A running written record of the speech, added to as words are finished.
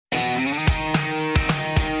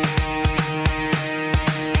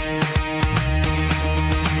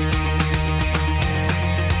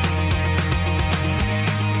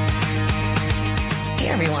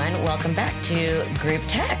to Group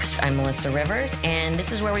Text. I'm Melissa Rivers, and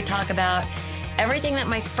this is where we talk about everything that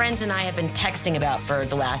my friends and I have been texting about for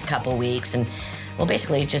the last couple weeks, and well,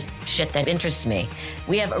 basically just shit that interests me.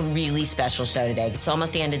 We have a really special show today. It's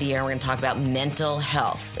almost the end of the year, and we're going to talk about mental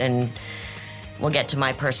health, and we'll get to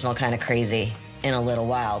my personal kind of crazy in a little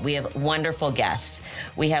while. We have wonderful guests.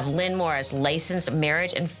 We have Lynn Morris, licensed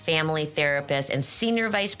marriage and family therapist and senior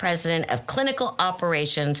vice president of clinical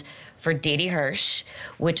operations for Didi Hirsch,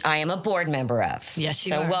 which I am a board member of. Yes,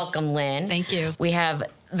 you are. So welcome, Lynn. Thank you. We have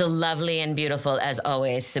the lovely and beautiful, as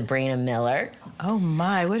always, Sabrina Miller. Oh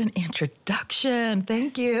my, what an introduction.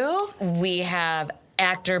 Thank you. We have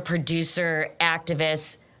actor, producer,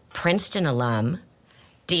 activist, Princeton alum,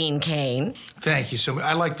 Dean Cain. Thank you so much.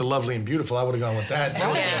 I like the lovely and beautiful. I would have gone with that.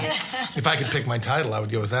 If I could pick my title, I would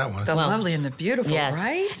go with that one. The lovely and the beautiful, Yes.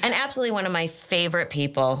 right? And absolutely one of my favorite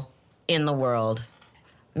people in the world,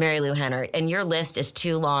 Mary Lou Henner. And your list is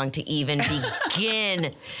too long to even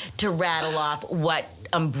begin to rattle off what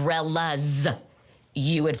umbrellas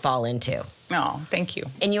you would fall into. Oh, thank you.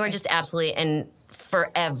 And you are just absolutely and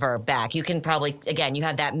forever back. You can probably, again, you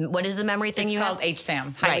have that, what is the memory thing It's you called have?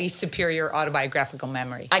 HSAM, Highly Right. Superior Autobiographical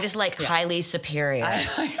Memory. I just like highly superior.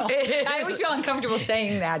 I always feel uncomfortable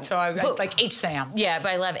saying that, so I like HSAM. Yeah, but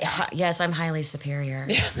I love it. Yes, I'm highly superior.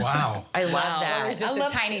 Wow. I love Well, that. there's just a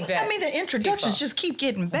tiny bit. I mean, the introductions just keep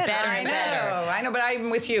getting better. Better I and know, better. I know, but I'm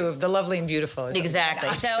with you. The lovely and beautiful. Is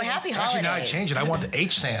Exactly. So happy holidays. Actually, now I change it. I want the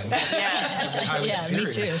HSAN. Yeah. Yeah, me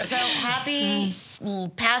too. So happy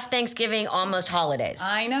past Thanksgiving, almost holidays.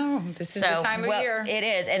 I know. This is the time of year. It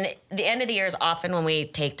is. And the end of the year is often when we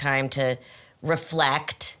take time to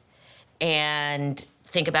reflect and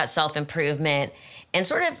think about self-improvement and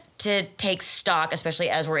sort of to take stock,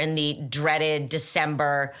 especially as we're in the dreaded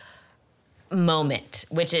December moment,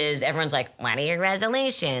 which is everyone's like, what are your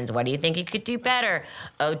resolutions? What do you think you could do better?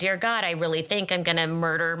 Oh, dear God, I really think I'm going to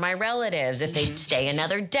murder my relatives if they stay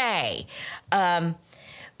another day.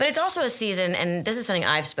 But it's also a season, and this is something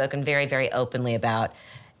I've spoken very, very openly about.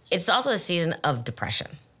 It's also a season of depression.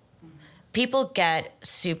 People get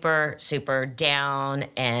super, super down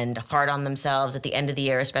and hard on themselves at the end of the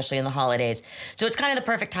year, especially in the holidays. So it's kind of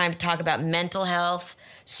the perfect time to talk about mental health,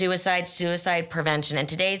 suicide prevention. And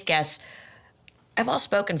today's guests have all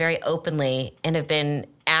spoken very openly and have been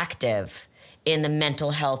active in the mental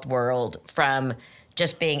health world, from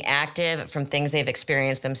just being active, from things they've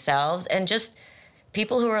experienced themselves, and just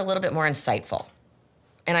people who are a little bit more insightful.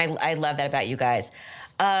 And I love that about you guys.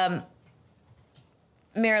 Mary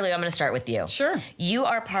Lou, I'm going to start with you. Sure. You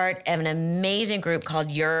are part of an amazing group called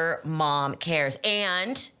Your Mom Cares,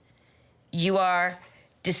 and you are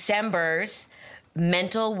December's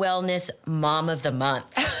Mental Wellness Mom of the Month.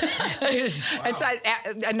 It's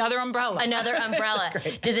another umbrella. Another umbrella.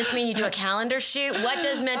 Does this mean you do a calendar shoot? What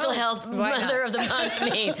does Mental Health Mother of the Month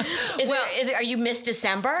mean? Are you Miss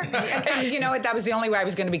December? You know what? That was the only way I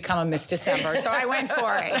was going to become a Miss December, so I went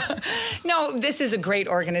for it. No, this is a great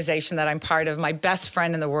organization that I'm part of. My best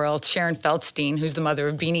friend in the world, Sharon Feldstein, who's the mother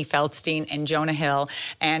of Beanie Feldstein and Jonah Hill,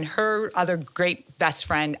 and her other great best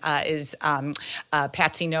friend is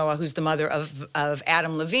Patsy Noah, who's the mother of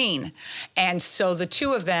Adam Levine. And so the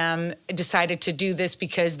two of them decided to do this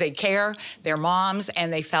because they care, they're moms,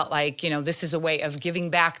 and they felt like, this is a way of giving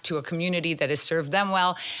back to a community that has served them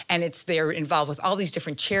well. And they're involved with all these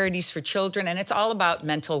different charities for children, and it's all about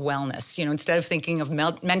mental wellness. Instead of thinking of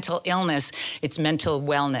mental illness, it's mental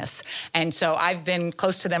wellness. And so I've been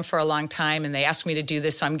close to them for a long time, and they asked me to do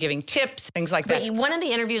this, so I'm giving tips, things like that. But one of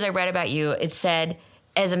the interviews I read about you, it said,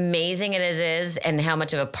 as amazing as it is and how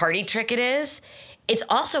much of a party trick it is, it's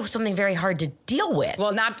also something very hard to deal with.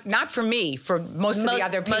 Well, not for me, for most of the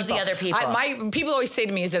other people. Most of the other people. People always say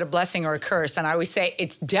to me, is it a blessing or a curse? And I always say,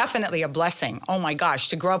 it's definitely a blessing. Oh my gosh,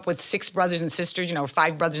 to grow up with 6 brothers and sisters,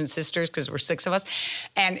 5 brothers and sisters, because there were 6 of us.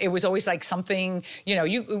 And it was always like something,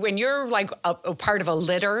 when you're like a part of a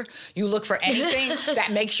litter, you look for anything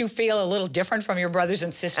that makes you feel a little different from your brothers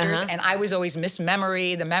and sisters. Uh-huh. And I was always Miss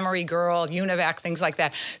Memory, the memory girl, UNIVAC, things like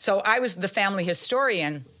that. So I was the family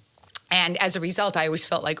historian. And as a result, I always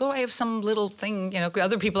felt like, I have some little thing,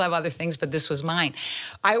 other people have other things, but this was mine.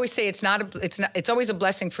 I always say it's always a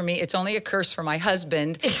blessing for me. It's only a curse for my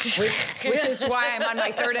husband, which is why I'm on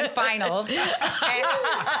my 3rd and final.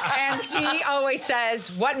 And he always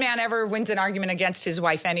says, what man ever wins an argument against his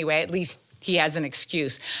wife anyway? At least he has an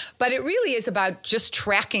excuse. But it really is about just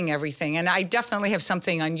tracking everything. And I definitely have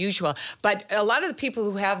something unusual. But a lot of the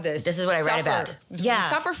people who have this is what I read about. Yeah.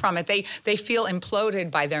 Suffer from it. They feel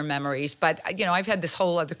imploded by their memories. But I've had this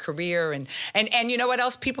whole other career, and you know what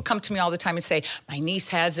else? People come to me all the time and say, my niece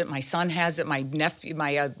has it, my son has it, my nephew,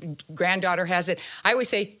 my granddaughter has it. I always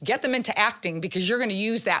say, get them into acting, because you're going to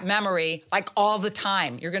use that memory like all the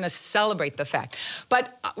time. You're going to celebrate the fact.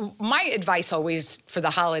 But my advice always for the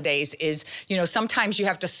holidays is, sometimes you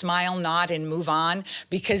have to smile, nod, and move on,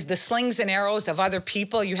 because the slings and arrows of other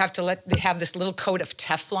people, you have to have this little coat of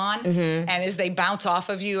Teflon. And as they bounce off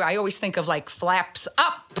of you, I always think of like flaps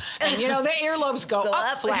up. And, the earlobes go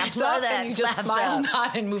up, flaps up, and you just smile,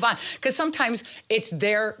 nod, and move on. Because sometimes it's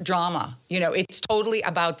their drama. It's totally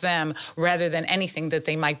about them rather than anything that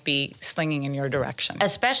they might be slinging in your direction.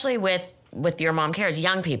 Especially with Your Mom Cares,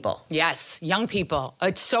 young people. Yes, young people.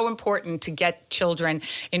 It's so important to get children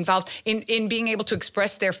involved in being able to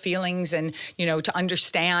express their feelings and, to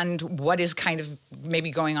understand what is kind of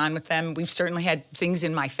maybe going on with them. We've certainly had things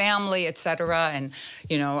in my family, et cetera. And,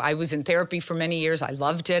 I was in therapy for many years. I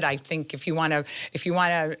loved it. I think if you want to,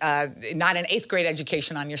 not an 8th grade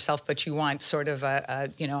education on yourself, but you want sort of a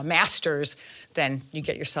master's, then you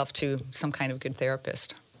get yourself to some kind of good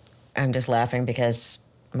therapist. I'm just laughing because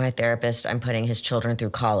my therapist, I'm putting his children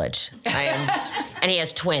through college. And he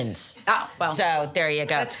has twins. Oh, well. So there you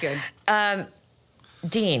go. That's good.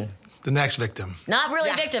 Dean. The next victim. Not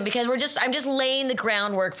really victim, because I'm just laying the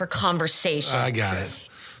groundwork for conversation. I got it.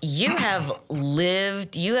 You have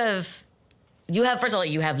lived, first of all,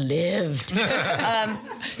 you have lived. You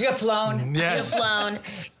have flown. Yes. You have flown.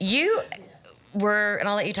 You were, and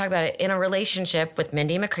I'll let you talk about it, in a relationship with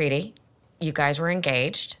Mindy McCready. You guys were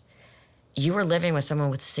engaged. You were living with someone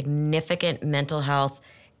with significant mental health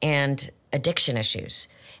and addiction issues,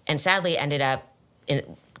 and sadly ended up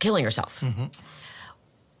killing herself. Mm-hmm.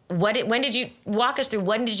 When did you walk us through?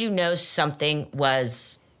 When did you know something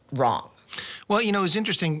was wrong? Well, it was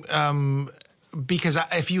interesting because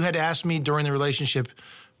if you had asked me during the relationship,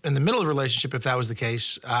 in the middle of the relationship, if that was the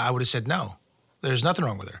case, I would have said no. There's nothing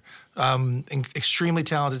wrong with her. Extremely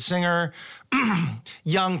talented singer,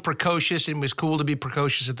 young, precocious. It was cool to be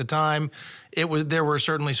precocious at the time. There were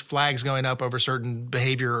certainly flags going up over certain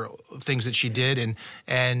behavior things that she did,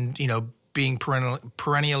 and being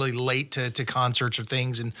perennially late to concerts or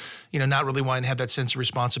things, and not really wanting to have that sense of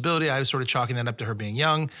responsibility. I was sort of chalking that up to her being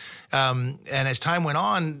young, and as time went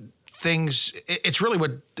on, it's really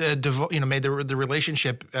what made the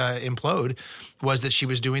relationship implode, was that she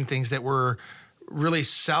was doing things that were really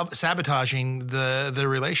sabotaging the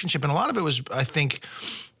relationship. And a lot of it was, I think,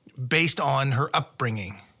 based on her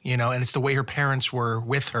upbringing, and it's the way her parents were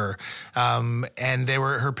with her. And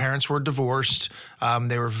her parents were divorced.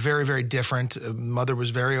 They were very, very different. Mother was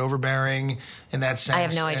very overbearing in that sense. I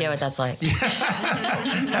have no idea what that's like.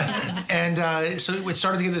 And so it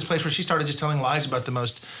started to get to this place where she started just telling lies about the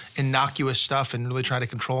most innocuous stuff and really trying to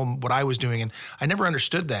control what I was doing. And I never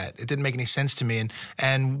understood that. It didn't make any sense to me.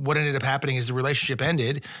 And what ended up happening is the relationship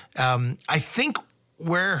ended. I think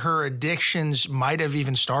where her addictions might have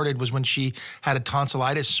even started was when she had a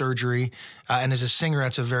tonsillitis surgery, and as a singer,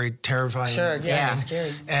 that's a very terrifying thing. Yeah,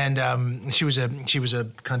 scary. And she was a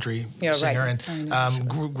country singer, right. and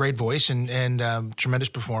great voice and tremendous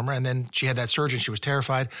performer. And then she had that surgery. She was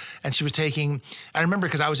terrified, and she was taking. I remember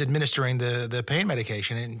because I was administering the pain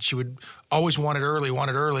medication, and she would always want it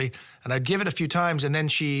early, and I'd give it a few times, and then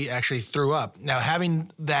she actually threw up. Now having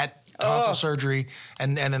that tonsil surgery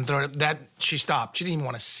and then throwing it, that she stopped. She didn't even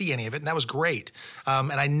want to see any of it, and that was great.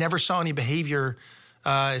 And I never saw any behavior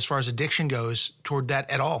as far as addiction goes toward that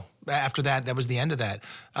at all. After that was the end of that.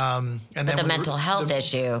 And but then the mental health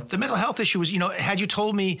issue. The mental health issue was, had you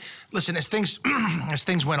told me, listen, as things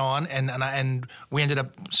went on, and we ended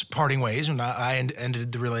up parting ways, and I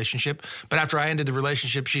ended the relationship. But after I ended the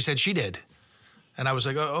relationship, she said she did. And I was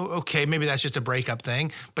like, oh, okay, maybe that's just a breakup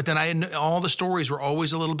thing. But then all the stories were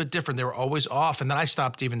always a little bit different. They were always off. And then I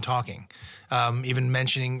stopped even talking, even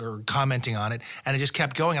mentioning or commenting on it. And it just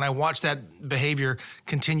kept going. And I watched that behavior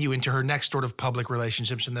continue into her next sort of public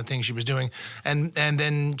relationships and the things she was doing. And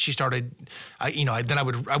then she started, I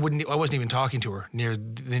wasn't even talking to her near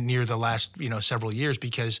the last, several years,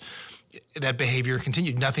 because that behavior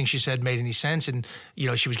continued. Nothing she said made any sense. And,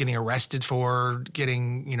 she was getting arrested for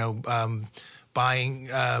getting, buying,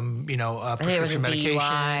 prescription medication.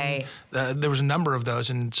 DUI. There was a number of those,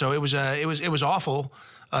 and so it was awful,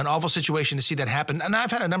 an awful situation to see that happen. And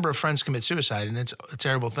I've had a number of friends commit suicide, and it's a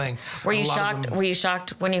terrible thing. Were you shocked? Were you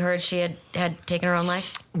shocked when you heard she had taken her own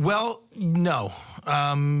life? Well, no.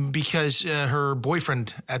 Because her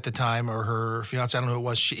boyfriend at the time, or her fiance, I don't know who it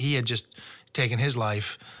was, he had just taken his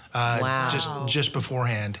life Wow. just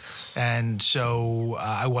beforehand. And so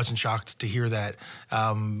I wasn't shocked to hear that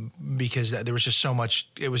because there was just so much.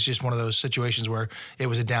 It was just one of those situations where it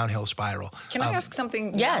was a downhill spiral. Can I ask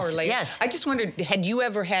something yes, now or later? yes. I just wondered, had you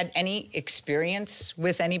ever had any experience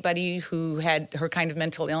with anybody who had her kind of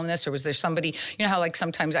mental illness, or was there somebody, you know how like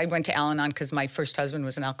sometimes I went to Al-Anon because my first husband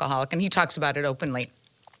was an alcoholic, and he talks about it openly.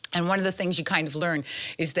 And one of the things you kind of learn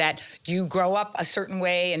is that you grow up a certain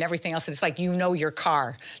way and everything else. It's like you know your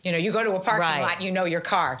car. You know, you go to a parking lot, you know your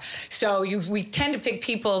car. So we tend to pick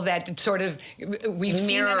people that sort of we've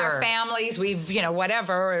seen in our families. We've, you know,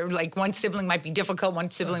 whatever. Like one sibling might be difficult,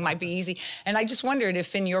 one sibling might be easy. And I just wondered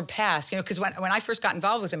if in your past, you know, because when I first got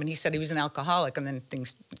involved with him and he said he was an alcoholic, and then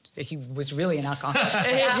he was really an alcoholic.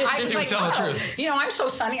 I was like, telling the truth. you know, I'm so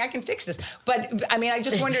sunny, I can fix this. But I mean, I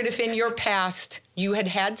just wondered if in your past you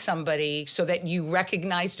had somebody so that you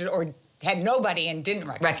recognized it, or had nobody and didn't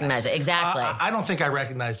recognize it. Exactly. I don't think I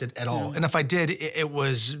recognized it at all. And if I did, it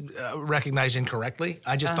was recognized incorrectly.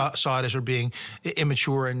 I just saw it as her being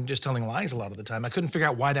immature and just telling lies a lot of the time. I couldn't figure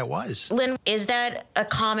out why that was. Lynn, is that a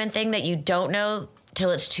common thing that you don't know till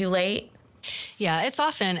it's too late? Yeah, it's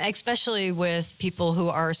often, especially with people who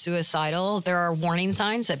are suicidal, there are warning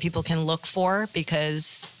signs that people can look for,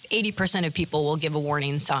 because 80% of people will give a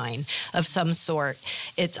warning sign of some sort.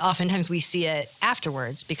 It's oftentimes we see it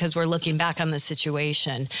afterwards because we're looking back on the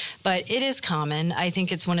situation. But it is common. I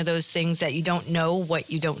think it's one of those things that you don't know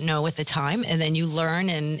what you don't know at the time, and then you learn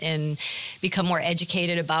and become more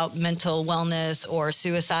educated about mental wellness or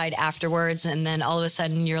suicide afterwards, and then all of a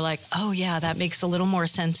sudden you're like, oh yeah, that makes a little more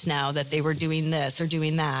sense now that they were doing this or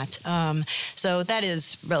doing that. So that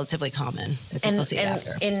is relatively common that people see it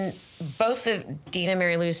after. In both the Dean and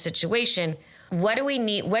Mary Lou's situation, what do we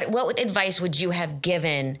need? What advice would you have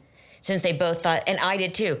given, since they both thought, and I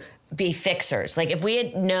did too, be fixers? Like if we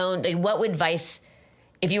had known, like, what advice,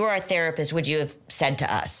 if you were our therapist, would you have said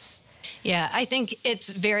to us? Yeah, I think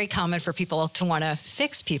it's very common for people to want to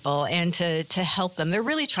fix people and to help them. They're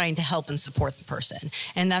really trying to help and support the person.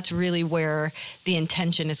 And that's really where the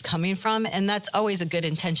intention is coming from. And that's always a good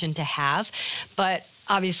intention to have. But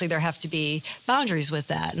obviously, there have to be boundaries with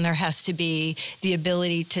that. And there has to be the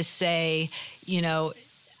ability to say, you know,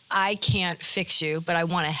 I can't fix you, but I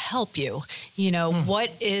want to help you. You know,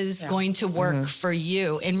 what is going to work for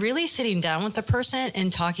you? And really sitting down with the person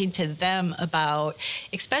and talking to them about,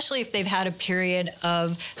 especially if they've had a period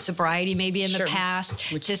of sobriety maybe in the past,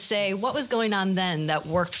 to say what was going on then that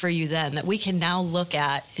worked for you then, that we can now look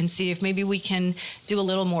at and see if maybe we can do a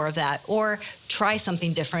little more of that, or try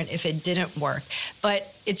something different if it didn't work.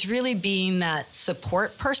 But it's really being that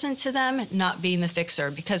support person to them, not being the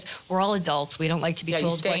fixer, because we're all adults. We don't like to be told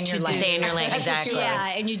what to do. Stay in your lane, exactly.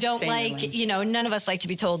 Yeah, and you don't like, you know, none of us like to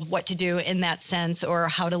be told what to do in that sense or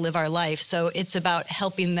how to live our life. So it's about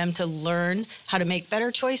helping them to learn how to make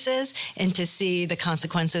better choices and to see the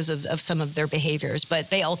consequences of some of their behaviors.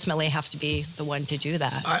 But they ultimately have to be the one to do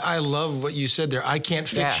that. I love what you said there. I can't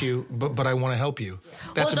fix you, but I want to help you.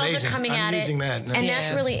 That's it's amazing. also coming I'm at using that. And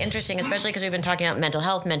that's really interesting, especially because we've been talking about mental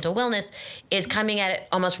health, mental wellness, is coming at it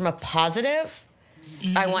almost from a positive.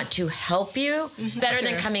 I want to help you, better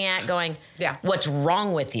than coming at going, what's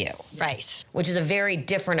wrong with you? Right. Which is a very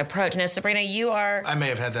different approach. Now, Sabrina, you are... I may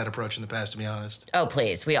have had that approach in the past, to be honest. Oh,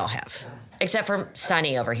 please. We all have. Except for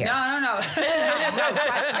Sunny over here. No,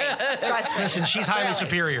 trust me. Trust me. Listen, she's highly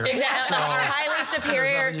superior. Exactly. So Our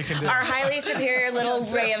highly superior little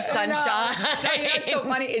ray of sunshine. No, you know what's so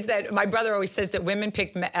funny is that my brother always says that women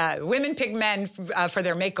pick men for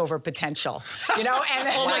their makeover potential. You know, and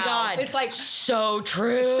oh my God, it's like so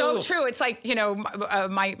true. So true. It's like, you know,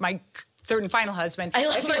 my third and final husband. I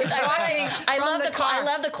love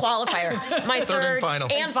the qualifier. My third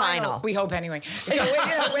and final. We hope anyway. So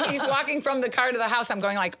when he's walking from the car to the house, I'm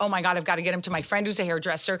going like, oh my God, I've got to get him to my friend who's a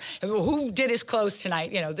hairdresser. Who did his clothes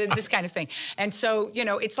tonight? You know, this kind of thing. And so, you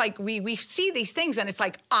know, it's like we see these things and it's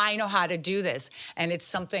like, I know how to do this. And it's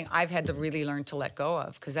something I've had to really learn to let go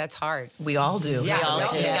of, because that's hard. We all do. Yeah, we all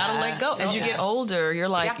do. You gotta let go. As you get older, you're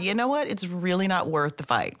like, you know what? It's really not worth the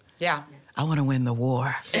fight. Yeah. I want to win the war.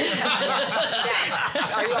 Are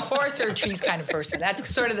you a forest or a trees kind of person? That's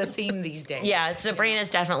sort of the theme these days. Yeah, Sabrina's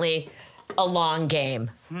definitely a long game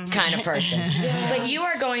kind of person. But you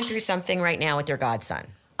are going through something right now with your godson.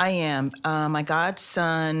 I am. My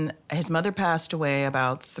godson, his mother passed away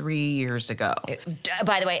about 3 years ago.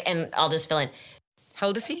 By the way, and I'll just fill in. How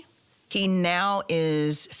old is he? He now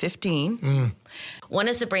is 15. One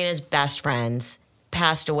of Sabrina's best friends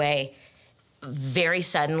passed away very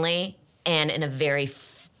suddenly and in a very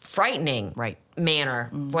frightening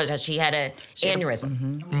manner. Was that she had an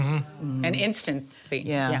aneurysm. An instantly.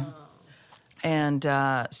 Yeah. And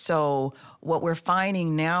so what we're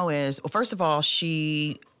finding now is, well, first of all,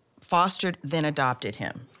 she fostered, then adopted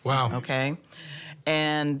him. Wow. Okay.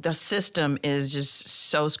 And the system is just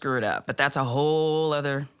so screwed up, but that's a whole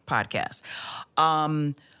other podcast.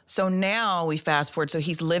 So now we fast forward. So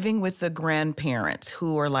he's living with the grandparents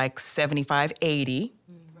who are like 75, 80.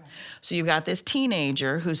 So you've got this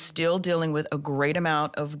teenager who's still dealing with a great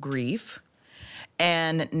amount of grief.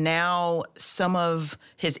 And now some of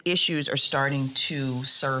his issues are starting to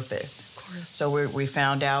surface. Of course. So we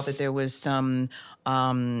found out that there was some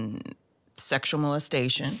sexual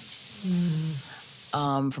molestation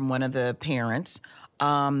from one of the parents.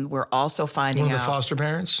 We're also finding out... One of the foster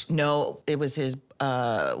parents? No, it was his...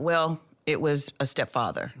 it was a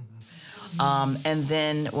stepfather. And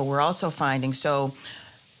then what we're also finding... So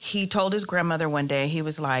he told his grandmother one day, he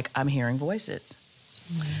was like, I'm hearing voices.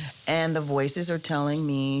 And the voices are telling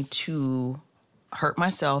me to hurt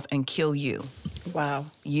myself and kill you. Wow.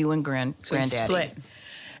 You and So he granddaddy. split.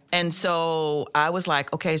 And so I was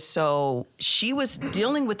like, okay, so she was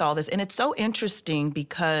dealing with all this. And it's so interesting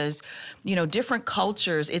because, you know, different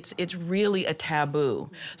cultures, it's really a taboo.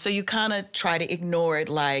 So you kind of try to ignore it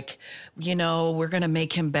like, you know, we're going to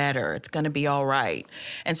make him better. It's going to be all right.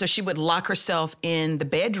 And so she would lock herself in the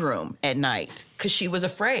bedroom at night because she was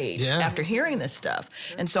afraid after hearing this stuff.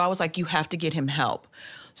 And so I was like, you have to get him help.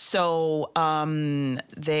 So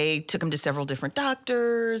they took him to several different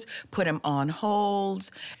doctors, put him on holds,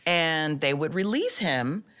 and they would release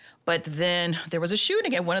him. But then there was a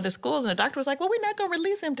shooting at one of the schools, and the doctor was like, well, we're not going to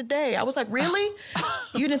release him today. I was like, really?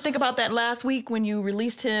 You didn't think about that last week when you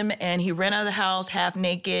released him and he ran out of the house half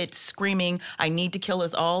naked, screaming, I need to kill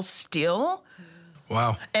us all still?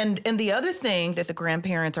 Wow. And the other thing that the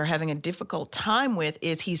grandparents are having a difficult time with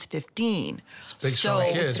is he's 15. Big, strong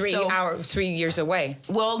kid. He's 3 years away.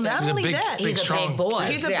 Well, not only that, He's a big boy.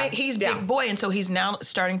 He's a big boy, and so he's now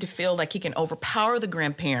starting to feel like he can overpower the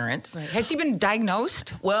grandparents. Right. Has he been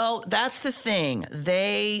diagnosed? Well, that's the thing.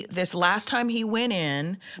 This last time he went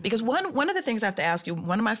in, because one of the things I have to ask you,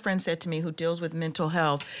 one of my friends said to me who deals with mental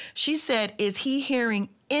health, she said, is he hearing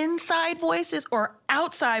inside voices or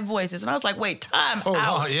outside voices? And I was like, wait, time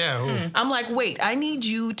out. I'm like, wait, I need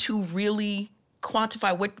you to really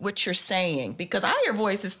quantify what you're saying, because I hear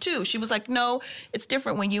voices too. She was like, no, it's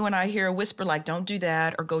different when you and I hear a whisper like, don't do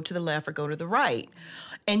that, or go to the left or go to the right.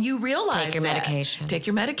 And you realize Take your medication. Take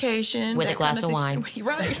your medication. With a glass of wine.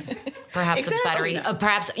 Right. Perhaps a battery.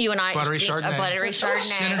 Perhaps you and I. Buttery Chardonnay. A buttery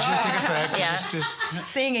Chardonnay. Synergistic effect. Yes. Just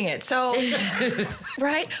Singing it. So,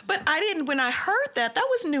 right? But when I heard that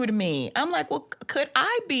was new to me. I'm like, well, could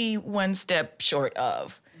I be one step short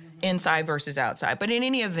of inside versus outside? But in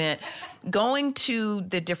any event, going to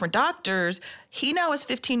the different doctors, he now is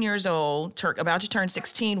 15 years old, about to turn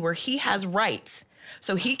 16, where he has rights.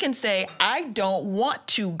 So he can say, I don't want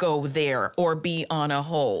to go there or be on a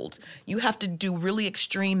hold. You have to do really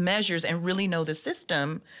extreme measures and really know the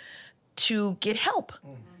system to get help.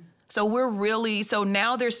 So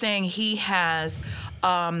now they're saying he has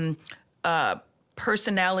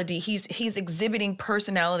personality, he's exhibiting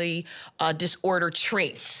personality disorder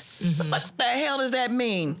traits. So what the hell does that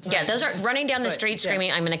mean? Yeah, those are running down the street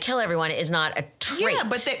screaming, I'm going to kill everyone is not a trait. Yeah,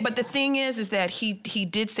 but the thing is that he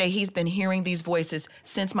did say he's been hearing these voices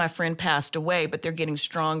since my friend passed away, but they're getting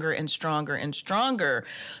stronger and stronger and stronger.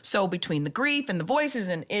 So between the grief and the voices,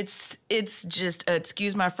 and it's just,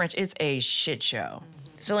 excuse my French, it's a shit show.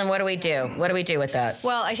 So Lynn, what do we do? What do we do with that?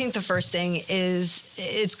 Well, I think the first thing is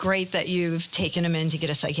it's great that you've taken him in to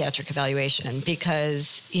get a psychiatric evaluation,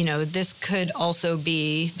 because, you know, this could also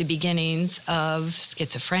be the beginnings of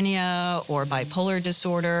schizophrenia or bipolar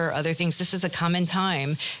disorder, other things. This is a common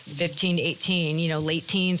time, 15 to 18, you know, late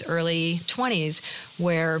teens, early 20s,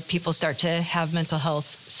 where people start to have mental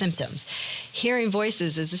health symptoms. Hearing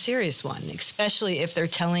voices is a serious one, especially if they're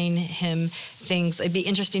telling him things. It'd be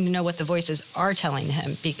interesting to know what the voices are telling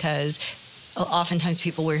him, because oftentimes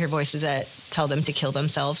people will hear voices that tell them to kill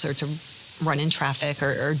themselves or to run in traffic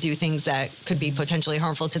or do things that could be potentially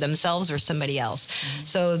harmful to themselves or somebody else.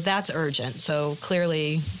 So that's urgent. So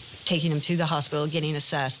clearly taking him to the hospital, getting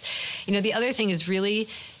assessed. You know, the other thing is really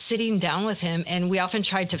sitting down with him, and we often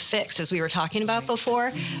tried to fix, as we were talking about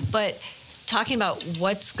before, but talking about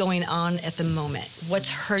what's going on at the moment, what's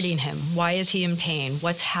hurting him, why is he in pain,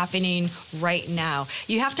 what's happening right now.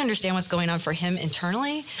 You have to understand what's going on for him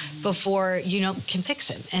internally before you can fix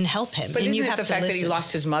him and help him. But and isn't you it the fact that he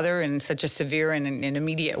lost his mother in such a severe and an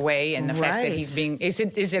immediate way, and the fact that he's being, is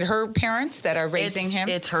it her parents that are raising him?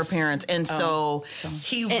 It's her parents. And so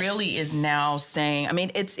he really is now saying, I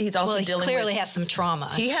mean, he's also he dealing clearly with, has some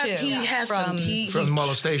trauma he has too, from from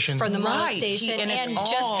molestation. from the Right. molestation And it's and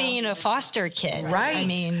just all- being a foster foster kid. Right. I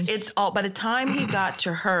mean, it's all, by the time he got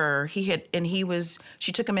to her,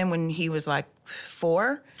 she took him in when he was like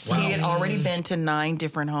 4. Wow. He had already been to 9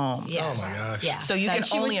 different homes. yes. Oh my gosh. Yeah. So you And can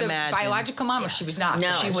she only was the imagine. biological mom, or she was not?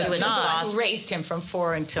 No, she she was not. Who raised him from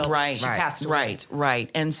 4 until Right. she passed away. Right.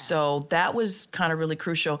 And so that was kind of really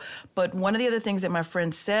crucial. But one of the other things that my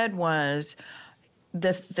friend said was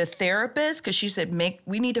the therapist, because she said,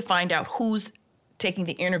 we need to find out who's taking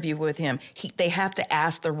the interview with him. They have to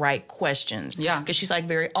ask the right questions. Yeah. Because she's like,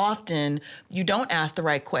 very often you don't ask the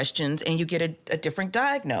right questions and you get a different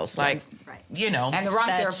diagnosis. Like, you know. And the wrong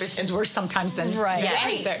That's- therapist is worse sometimes than Right. Yeah.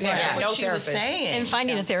 any Right. yeah. what No she was therapist. saying. And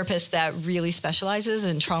finding a therapist that really specializes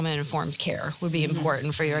in trauma-informed care would be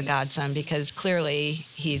important for your godson, because clearly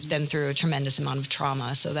he's been through a tremendous amount of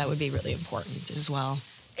trauma. So that would be really important as well.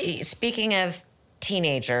 Speaking of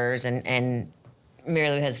teenagers, and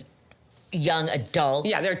Mary Lou has young adults.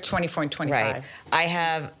 Yeah, they're 24 and 25. Right. I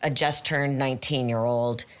have a just turned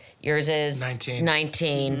 19-year-old. Yours is 19.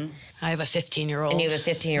 19. I have a 15-year-old. And you have a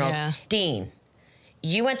 15-year-old. Yeah. Dean,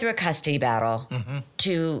 you went through a custody battle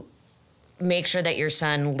to make sure that your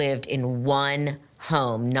son lived in one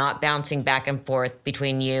home, not bouncing back and forth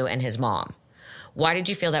between you and his mom. Why did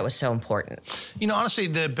you feel that was so important? You know, honestly,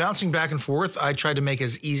 the bouncing back and forth, I tried to make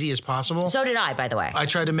as easy as possible. So did I, by the way. I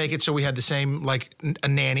tried to make it so we had the same, like a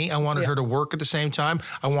nanny. I wanted her to work at the same time.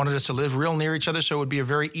 I wanted us to live real near each other, so it would be a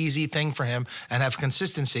very easy thing for him and have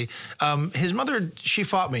consistency. His mother, she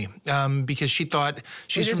fought me because she thought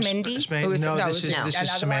she's Is this from Mindy? Spain. Who is- No, no, this is no. this is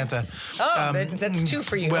Another Samantha. Oh, that's 2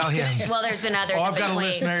 for you. Well, yeah. Well, there's been others. Oh, in I've got a between.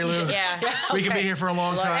 list, Mary Lou. Yeah. We could be Okay. here for a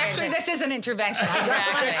long Well, time. Actually, this is an intervention. I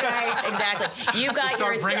just want to say. Exactly. You got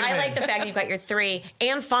Start your. bringing I them like in. the fact you've got your 3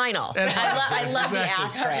 and final. I love the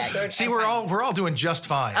Exactly. asterisk. See, we're all doing just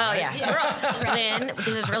fine. Oh right? yeah. Lynn, this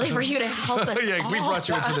is really for you to help us. Yeah, we brought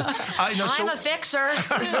you in for this. I'm a fixer.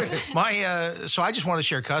 So I just wanted to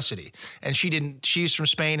share custody, and she didn't. She's from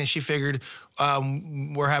Spain, and she figured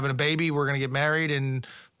we're having a baby, we're going to get married, and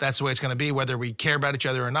that's the way it's going to be, whether we care about each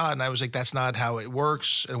other or not. And I was like, that's not how it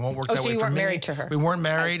works. It won't work that so way you for weren't me. married to her? We weren't I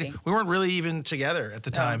married. see. We weren't really even together at the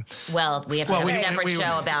time. Well, we have to Well, have we- a separate we-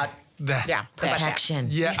 show about That, Yeah. protection.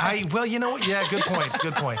 Yeah, well, you know what? Yeah, good point.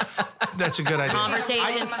 Good point. That's a good idea.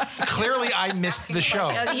 Conversations. Clearly, I missed the show.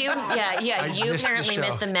 You missed the apparently show.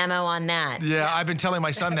 missed the memo on that. Yeah, I've been telling my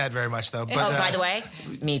son that very much, though. But, Oh, by the way,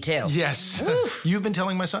 me too. Yes. You've been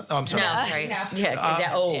telling my son? Oh, I'm sorry. No, sorry.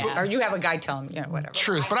 Yeah, Or you have a guy tell him, whatever.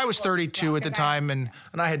 Truth, but I was 32 at the time, and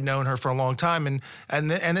I had known her for a long time, and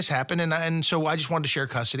this happened, and so I just wanted to share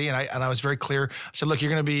custody, and I was very clear. I said, look, you're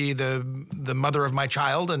going to be the mother of my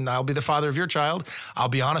child, and I'll be the father of your child. I'll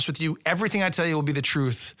be honest with you. Everything I tell you will be the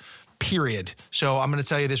truth. Period. So I'm going to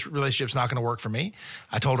tell you this relationship's not going to work for me.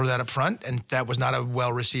 I told her that up front, and that was not a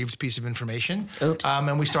well-received piece of information. Oops.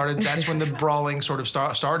 And we started, that's when the brawling sort of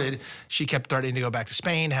started. She kept starting to go back to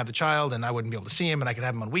Spain, have the child, and I wouldn't be able to see him, and I could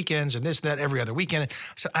have him on weekends and this, that, every other weekend.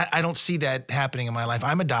 So I don't see that happening in my life.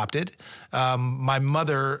 I'm adopted. My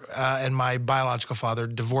mother and my biological father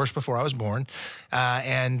divorced before I was born,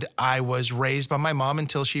 and I was raised by my mom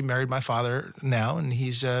until she married my father now, and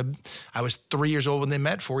I was 3 years old when they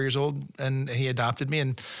met, 4 years old, and he adopted me,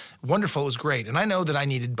 and wonderful. It was great. And I know that I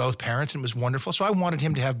needed both parents, and it was wonderful. So I wanted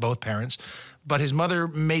him to have both parents, but his mother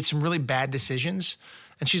made some really bad decisions,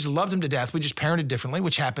 and she's loved him to death. We just parented differently,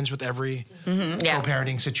 which happens with every Yeah.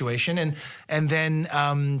 co-parenting situation. And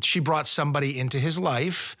then she brought somebody into his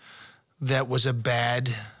life that was a bad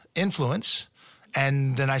influence.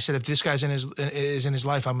 And then I said, if this guy's is in his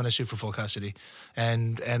life, I'm going to sue for full custody,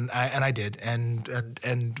 and I did, and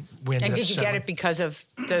we ended And up did you get settling. it because of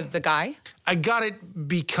the guy? I got it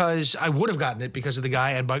because I would have gotten it because of the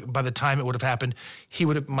guy, and by the time it would have happened,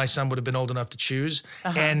 my son would have been old enough to choose,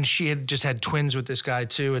 and she had just had twins with this guy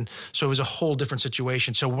too, and so it was a whole different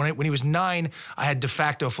situation. So when he was 9, I had de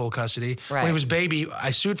facto full custody. Right. When he was baby,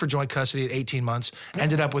 I sued for joint custody at 18 months,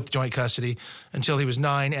 ended up with joint custody until he was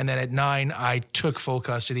 9, and then at 9 I took full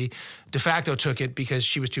custody. De facto took it because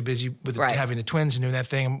she was too busy with Right. having the twins and doing that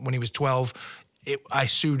thing. When he was 12. I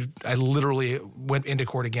sued. I literally went into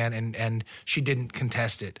court again, and she didn't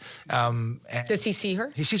contest it. And Does he see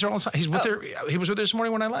her? he sees her all the time. He's with her. He was with her this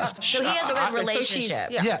morning when I left. So he has a good relationship.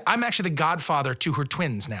 Yeah, I'm actually the godfather to her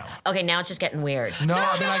twins now. Okay, now it's just getting weird. No,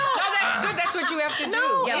 I mean like. No, that's good. That's what you have to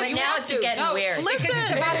do. Yeah, but You now have it's just to. getting weird. Because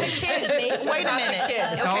it's about the kids. It's Wait a about the minute.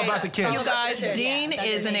 kids. It's all about the kids. You guys, Dean that's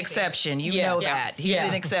is an amazing. exception. You Yeah. know Yeah. that. He's Yeah.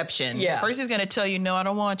 an exception. Yeah. First, he's going to tell you, no, I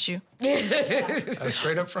don't want you.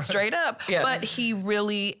 Straight up front. Straight up. Yeah. But he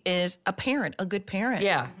really is a parent, a good parent.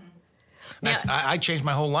 Yeah. I changed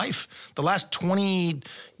my whole life. The last 20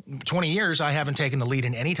 20 years, I haven't taken the lead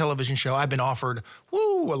in any television show. I've been offered, a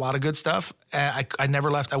lot of good stuff. I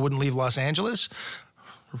never left. I wouldn't leave Los Angeles.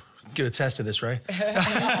 Get a test of this, right?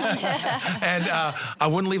 And I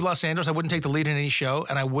wouldn't leave Los Angeles. I wouldn't take the lead in any show,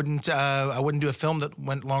 and I wouldn't do a film that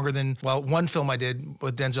went longer than, one film I did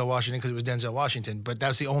with Denzel Washington because it was Denzel Washington, but that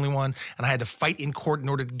was the only one, and I had to fight in court in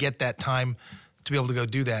order to get that time to be able to go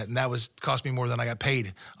do that, and that cost me more than I got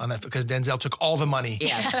paid on that because Denzel took all the money.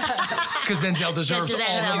 Yes. Because Denzel deserves all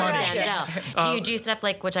the money. Denzel. Do you do stuff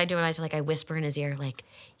like, which I do when I whisper in his ear, like,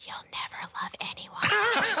 you'll never love anyone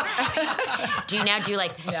as much as me. Do you now do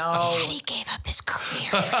like, No. Daddy gave up his career?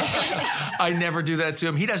 I never do that to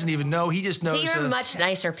him. He doesn't even know. He just knows. So you're a much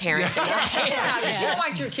nicer parent than I am. You don't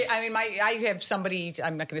want your kid. I mean, I have somebody.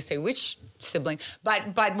 I'm not going to say which sibling,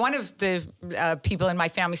 but one of the people in my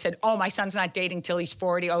family said, "Oh, my son's not dating till he's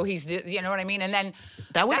 40. Oh, he's, you know what I mean?" And then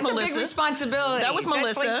That was that's Melissa. a big responsibility. That was That's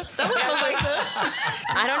Melissa. like- That was Melissa.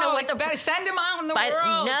 I don't know Oh, what it's the better. Send him out in the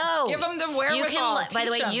world. No, give him the You wherewithal. can, by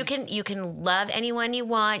the way, Teach him. you can love anyone you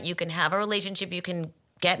want. You can have a relationship. You can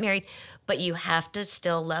get married, but you have to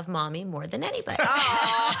still love mommy more than anybody.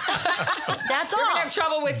 That's You're all. gonna have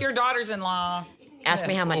trouble with your daughters-in-law. Ask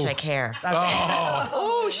me how much I care.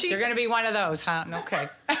 You're gonna be one of those, huh? Okay.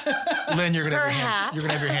 Lynn, you're gonna Perhaps.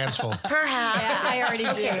 have your hands full. Perhaps. I already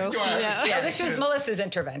do. Yeah. Yeah, this is Melissa's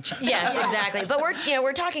intervention. Yes, exactly. But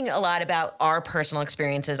we're talking a lot about our personal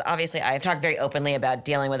experiences. Obviously, I've talked very openly about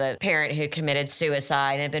dealing with a parent who committed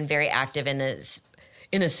suicide and have been very active in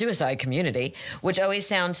the suicide community, which always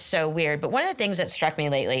sounds so weird. But one of the things that struck me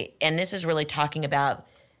lately, and this is really talking about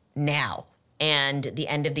now and the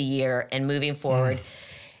end of the year and moving forward,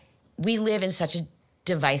 we live in such a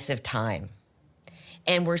divisive time.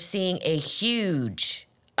 And we're seeing a huge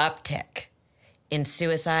uptick in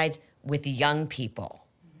suicides with young people.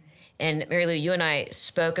 And Mary Lou, you and I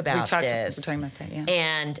spoke about this. We're talking about that, yeah.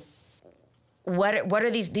 And what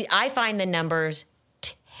are these? I find the numbers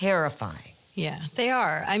terrifying. Yeah, they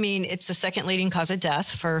are. I mean, it's the second leading cause of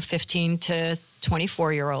death for 15 to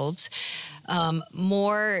 24-year-olds.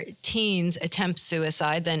 More teens attempt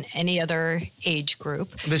suicide than any other age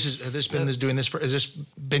group. Has this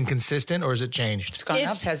been consistent or has it changed? It's gone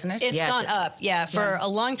up, hasn't it? It's Yeah, gone up, yeah. For a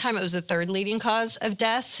long time, it was the third leading cause of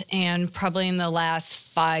death, and probably in the last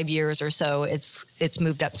 5 years or so, it's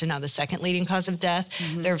moved up to now the second leading cause of death.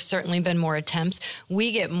 There have certainly been more attempts.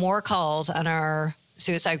 We get more calls on our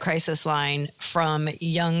suicide crisis line from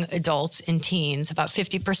young adults and teens. About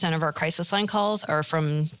 50% of our crisis line calls are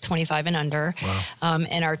from 25 and under. Wow.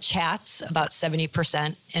 And our chats, about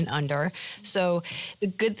 70% and under. So the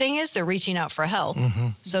good thing is they're reaching out for help. Mm-hmm.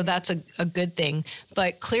 So that's a good thing.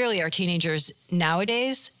 But clearly our teenagers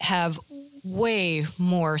nowadays have way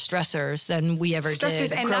more stressors than we ever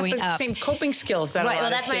did and growing not the up. same coping skills that Right, a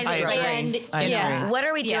lot well, of that's my kids I learn. agree. And What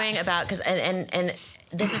are we doing about, because and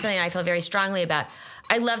this is something I feel very strongly about.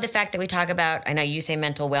 I love the fact that we talk about, I know you say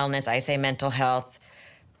mental wellness, I say mental health,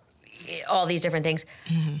 all these different things.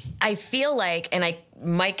 Mm-hmm. I feel like, and I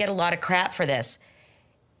might get a lot of crap for this,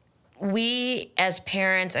 we as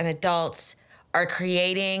parents and adults are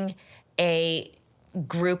creating a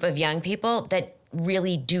group of young people that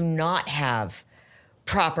really do not have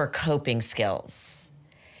proper coping skills.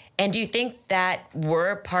 And do you think that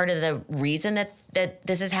we're part of the reason that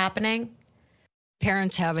this is happening?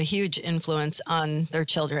 Parents have a huge influence on their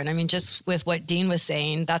children. I mean, just with what Dean was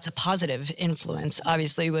saying, that's a positive influence,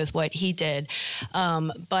 obviously, with what he did.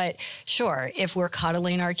 But sure, if we're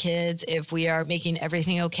coddling our kids, if we are making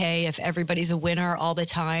everything okay, if everybody's a winner all the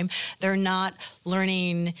time, they're not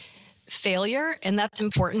learning failure, and that's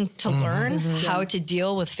important to learn how to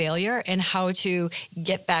deal with failure and how to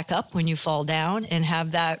get back up when you fall down and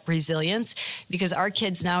have that resilience, because our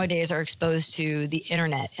kids nowadays are exposed to the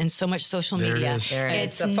internet and so much social There it media. is. There it is.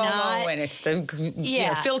 It's the FOMO and it's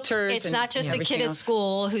the filters. It's and not just the everything kid at else.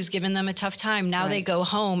 school who's giving them a tough time. Now they go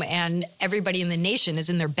home and everybody in the nation is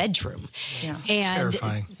in their bedroom. Yeah. And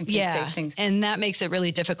Terrifying. And can yeah, say things. and that makes it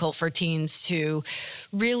really difficult for teens to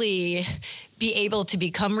really be able to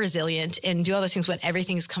become resilient and do all those things when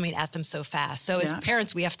everything's coming at them so fast. So as Yeah.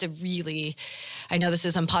 parents, we have to really, I know this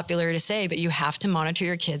is unpopular to say, but you have to monitor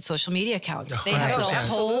your kids' social media accounts. They have the 100%.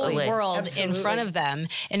 whole Absolutely. world in Absolutely. front of them,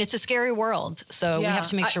 and it's a scary world. So we Yeah. have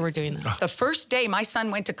to make sure we're doing that. The first day my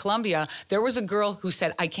son went to Columbia, there was a girl who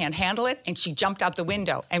said, I can't handle it, and she jumped out the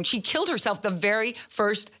window. And she killed herself the very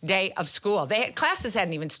first day of school. Classes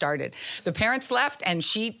hadn't even started. The parents left, and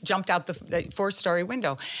she jumped out the fourth-story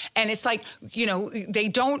window. And it's like, they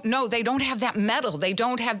don't know. They don't have that mettle. They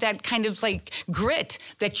don't have that kind of like grit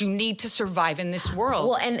that you need to survive in this world.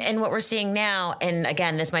 Well, and what we're seeing now, and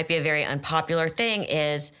again, this might be a very unpopular thing,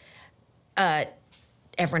 is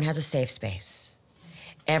everyone has a safe space.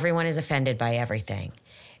 Everyone is offended by everything.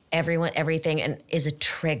 Everything and is a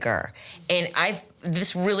trigger. And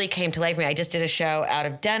this really came to life for me. I just did a show out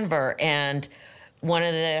of Denver, and one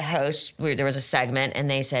of the hosts, there was a segment, and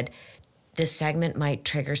they said, this segment might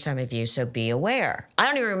trigger some of you, so be aware. I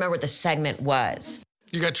don't even remember what the segment was.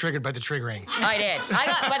 You got triggered by the triggering. I did. I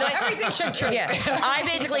got, by the way, Everything should trigger. Yeah, I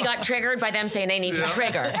basically got triggered by them saying they need to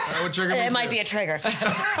trigger. That would trigger me It might too. be a trigger.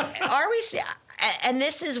 Are we? And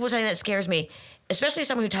this is something that scares me, especially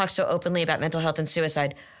someone who talks so openly about mental health and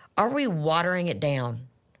suicide. Are we watering it down?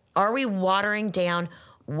 Are we watering down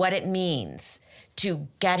what it means to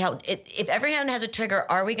get help? If everyone has a trigger,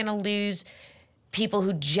 are we going to lose people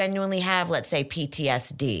who genuinely have, let's say,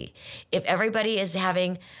 PTSD? If everybody is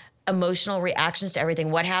having emotional reactions to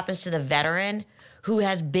everything, what happens to the veteran who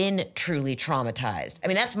has been truly traumatized? I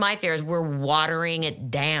mean, that's my fear, is we're watering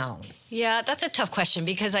it down. Yeah, that's a tough question,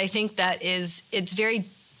 because I think it's very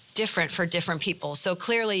different for different people. So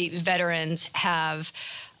clearly veterans have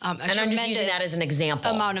a And I'm just using tremendous that as an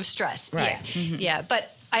example. amount of stress. Right. Yeah. Mm-hmm. Yeah.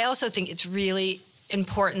 But I also think it's really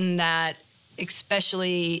important that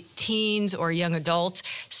especially teens or young adults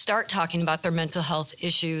start talking about their mental health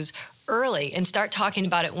issues early and start talking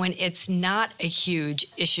about it when it's not a huge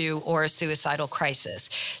issue or a suicidal crisis.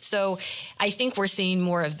 So I think we're seeing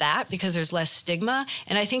more of that because there's less stigma.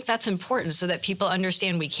 And I think that's important so that people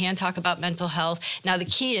understand we can talk about mental health. Now, the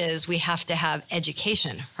key is we have to have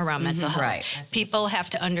education around mental health. Right. People have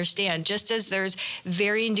to understand, just as there's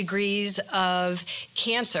varying degrees of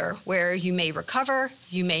cancer where you may recover,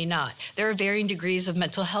 you may not. There are varying degrees of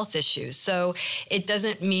mental health issues. So it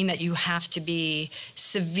doesn't mean that you have to be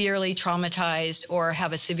severely traumatized or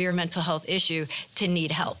have a severe mental health issue to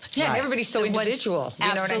need help. Yeah, and everybody's so individual. You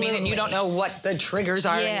know what I mean? And you don't know what the triggers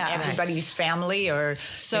are Yeah. in everybody's family or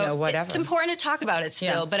whatever. It's important to talk about it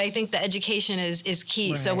still, Yeah. but I think the education is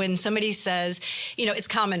key. So Right. when somebody says, it's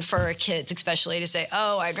common for kids especially to say,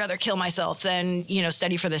 oh, I'd rather kill myself than,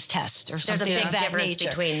 study for this test or There's a something big of that difference nature.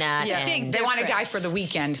 between that Yeah. and... Big they want to die difference. for the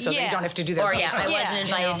weekend so they Yeah. don't have to do their Or, if I Yeah. wasn't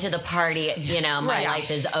invited to the party, my Right. life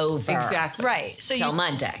is over. Exactly. Right. So Till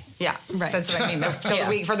Monday. Yeah, Right. that's what I mean. Yeah.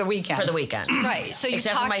 For the weekend. For the weekend. Right. So you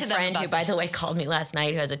Except talk for my to them friend about who, by the way, called me last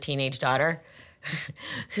night, who has a teenage daughter,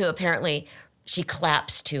 who apparently she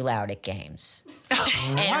claps too loud at games.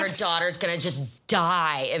 And her daughter's going to just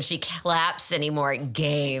die if she claps anymore at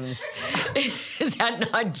games. Is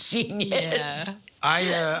that not genius?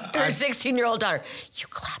 Yeah. Her 16-year-old daughter, you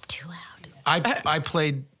clap too loud. I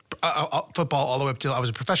played football all the way up till I was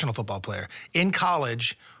a professional football player. In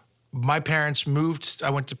college, my parents moved. I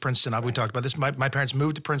went to Princeton. We talked about this. My parents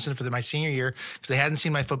moved to Princeton for my senior year because they hadn't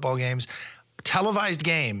seen my football games. Televised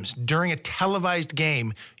games. During a televised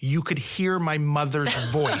game, you could hear my mother's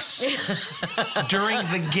voice during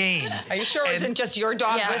the game. Are you sure it wasn't just your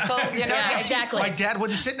dog whistle? Yeah, exactly. My dad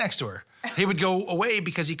wouldn't sit next to her. He would go away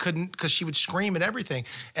because he couldn't, because she would scream at everything.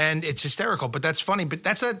 And it's hysterical, but that's funny. But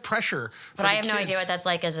that's that pressure. But I have no idea what that's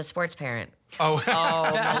like as a sports parent. Oh,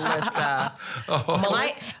 Melissa.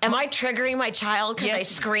 Am I triggering my child because I Yes.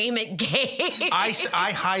 scream at games?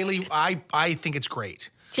 I think it's great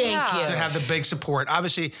Thank you. to have the big support.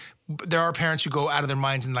 Obviously, there are parents who go out of their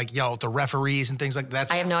minds and yell at the referees and things like that.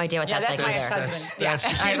 I have no idea what Yeah, that's that's like my either. ex-husband. That's,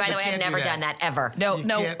 you By can't- the you way, I've can't do never done that ever. No, You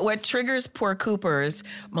no. can't- What triggers poor Coopers,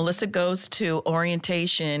 Melissa goes to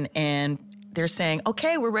orientation and they're saying,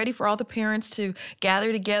 okay, we're ready for all the parents to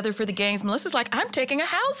gather together for the games. Melissa's like, I'm taking a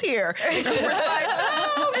house here. And Cooper's like,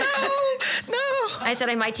 no. I said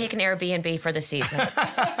I might take an Airbnb for the season.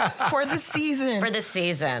 For the season. For the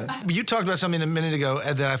season. You talked about something a minute ago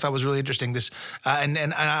that I thought was really interesting. This, and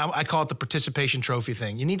I call it the participation trophy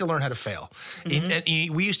thing. You need to learn how to fail.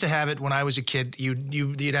 We used to have it when I was a kid.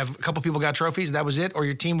 You'd have a couple people got trophies. That was it, or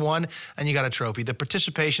your team won and you got a trophy. The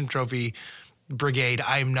participation trophy brigade,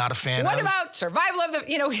 I'm not a fan What of. about survival of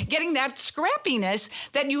the, getting that scrappiness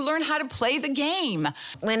that you learn how to play the game?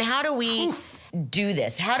 Lynn, how do we do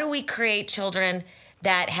this? How do we create children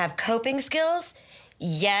that have coping skills,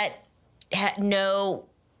 yet know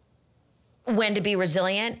when to be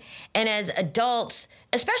resilient? And as adults,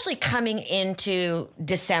 especially coming into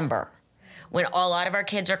December, when a lot of our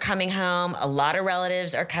kids are coming home, a lot of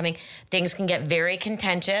relatives are coming, things can get very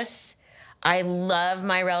contentious. I love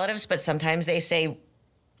my relatives, but sometimes they say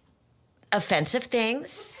offensive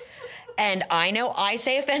things. And I know I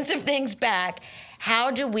say offensive things back.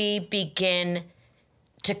 How do we begin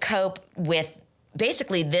to cope with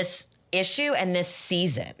basically this issue and this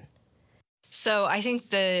season? So I think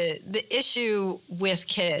the issue with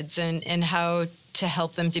kids and how to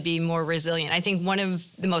help them to be more resilient. I think one of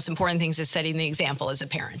the most important things is setting the example as a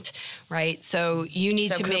parent, right? So you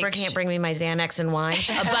need to Cooper make can't bring me my Xanax and wine,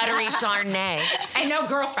 a buttery Chardonnay, And no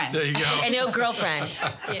girlfriend. There you go. and no girlfriend.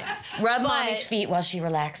 Yeah. Rub But- mommy's feet while she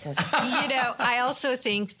relaxes. I also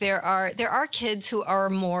think there are kids who are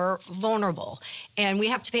more vulnerable, and we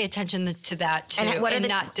have to pay attention to that too, And what are and the-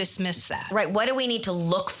 not dismiss that. Right. What do we need to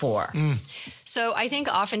look for? So I think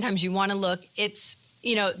oftentimes you want to look. It's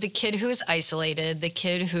the kid who is isolated, the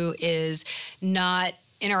kid who is not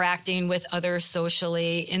interacting with others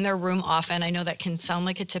socially in their room often. I know that can sound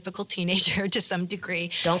like a typical teenager to some degree.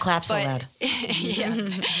 Don't clap so but- loud.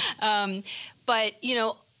 Yeah. But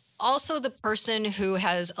also the person who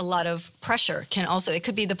has a lot of pressure can also, it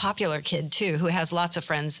could be the popular kid too, who has lots of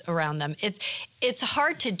friends around them. It's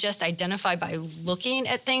hard to just identify by looking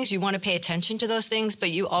at things. You want to pay attention to those things,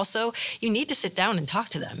 but you need to sit down and talk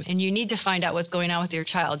to them, and you need to find out what's going on with your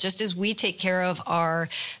child. Just as we take care of our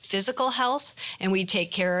physical health and we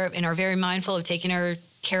take care of and are very mindful of taking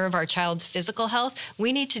care of our child's physical health,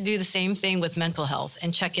 we need to do the same thing with mental health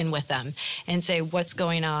and check in with them and say what's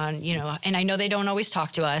going on, and I know they don't always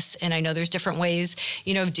talk to us, and I know there's different ways,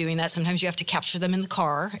 of doing that. Sometimes you have to capture them in the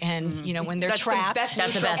car, and when they're trapped. That's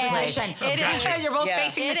the best place. It is. You're both Yeah.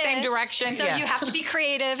 facing the It same is. direction. So you have to be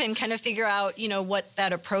creative and kind of figure out, what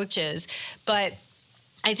that approach is. But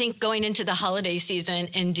I think going into the holiday season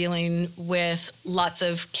and dealing with lots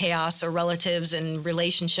of chaos or relatives and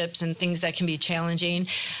relationships and things that can be challenging,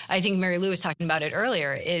 I think Mary Lou was talking about it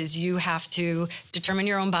earlier, is you have to determine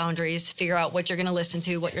your own boundaries, figure out what you're going to listen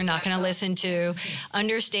to, what you're not going to listen to,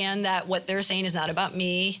 understand that what they're saying is not about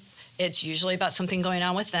me. It's usually about something going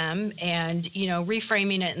on with them, and,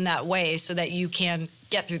 reframing it in that way so that you can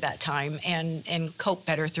get through that time and cope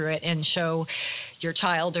better through it and show your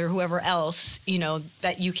child or whoever else,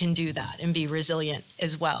 that you can do that and be resilient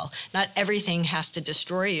as well. Not everything has to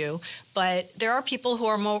destroy you, but there are people who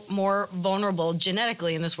are more vulnerable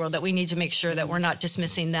genetically in this world that we need to make sure that we're not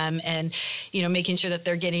dismissing them and, making sure that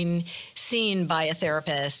they're getting seen by a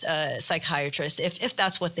therapist, a psychiatrist, if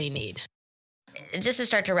that's what they need. Just to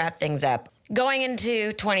start to wrap things up, going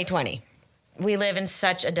into 2020, we live in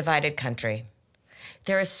such a divided country.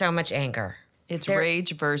 There is so much anger. It's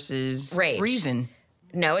rage versus reason.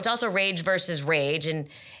 No, it's also rage versus rage. And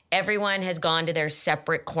everyone has gone to their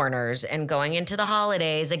separate corners. And going into the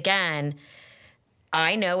holidays, again,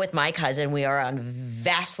 I know with my cousin, we are on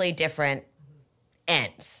vastly different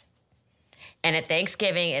ends. And at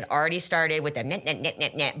Thanksgiving, it already started with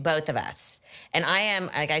the both of us. And I am,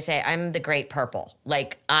 like I say, I'm the great purple.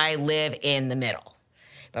 Like, I live in the middle.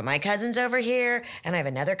 But my cousin's over here, and I have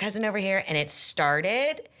another cousin over here, and it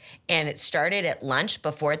started at lunch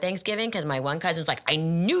before Thanksgiving, because my one cousin's like, I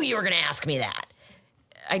knew you were going to ask me that.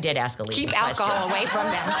 I did ask a leading Keep question. alcohol away from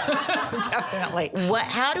them. Definitely.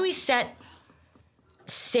 How do we set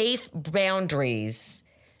safe boundaries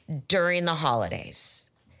during the holidays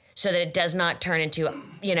so that it does not turn into,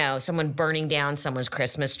 someone burning down someone's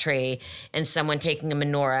Christmas tree and someone taking a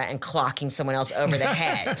menorah and clocking someone else over the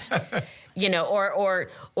head,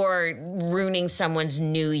 or ruining someone's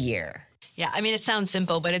new year? Yeah, I mean, it sounds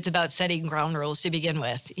simple, but it's about setting ground rules to begin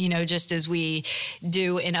with, just as we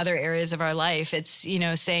do in other areas of our life. It's,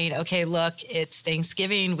 saying, okay, look, it's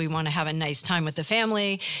Thanksgiving. We want to have a nice time with the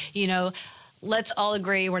family, Let's all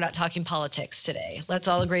agree we're not talking politics today. Let's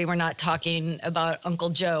all agree we're not talking about Uncle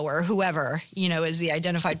Joe or whoever, is the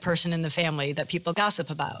identified person in the family that people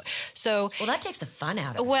gossip about. So, Well, that takes the fun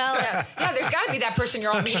out of it. well, Yeah, there's got to be that person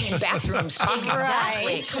you're all meeting in bathrooms talking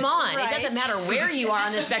Exactly. Right. Come on. Right. It doesn't matter where you are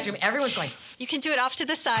on the spectrum. Everyone's going, you can do it off to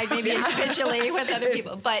the side, maybe individually with other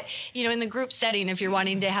people. But, in the group setting, if you're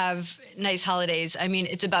wanting to have nice holidays, I mean,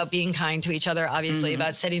 it's about being kind to each other, obviously,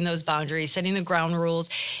 about setting those boundaries, setting the ground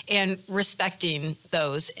rules, and respecting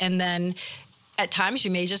those. And then at times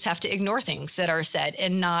you may just have to ignore things that are said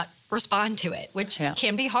and not respond to it, which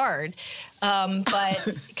can be hard.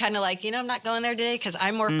 But kind of like, I'm not going there today because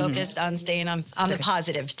I'm more focused on staying on the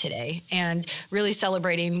positive today and really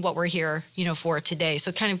celebrating what we're here, for today.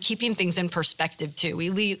 So kind of keeping things in perspective too.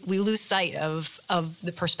 We lose sight of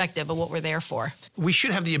the perspective of what we're there for. We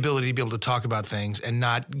should have the ability to be able to talk about things and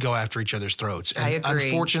not go after each other's throats. And I agree.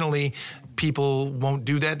 Unfortunately, people won't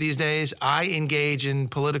do that these days. I engage in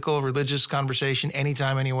political, religious conversation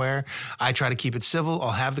anytime, anywhere. I try to keep it civil.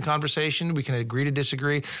 I'll have the conversation. We can agree to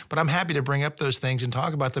disagree, but I'm happy to bring up those things and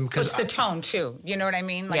talk about them because It's the tone too. You know what I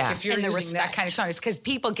mean? Like Yeah. if you're And the using that kind of tone, it's because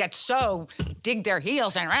people get so dig their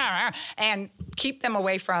heels and keep them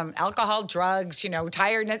away from alcohol, drugs,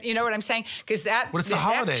 tiredness. You know what I'm saying? Because that Well, it's the that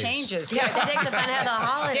holidays. changes. Yeah, it takes the fun out of the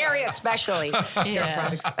holidays. Dairy especially.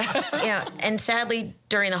 Yeah, and sadly,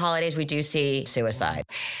 during the holidays, we do see suicide.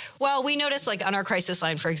 Well, we notice, like on our crisis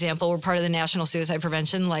line, for example, we're part of the National Suicide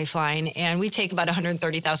Prevention Lifeline, and we take about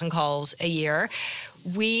 130,000 calls a year.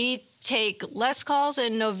 We take less calls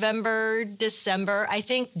in November, December. I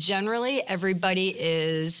think generally everybody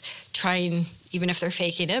is trying, even if they're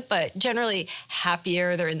faking it, but generally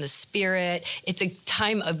happier. They're in the spirit. It's a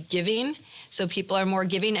time of giving. So people are more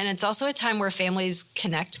giving, and it's also a time where families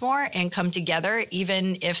connect more and come together,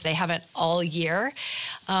 even if they haven't all year.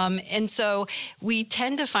 And so we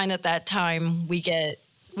tend to find at that time we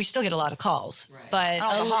still get a lot of calls, but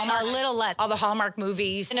a little less. All the Hallmark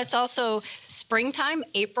movies. And it's also springtime,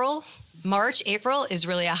 March, April is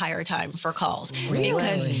really a higher time for calls. Really?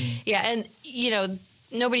 Because, and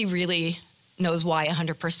nobody really knows why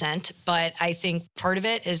 100%, but I think part of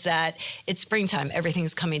it is that it's springtime.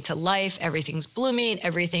 Everything's coming to life, everything's blooming,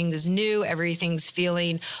 everything is new, everything's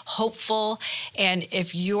feeling hopeful. And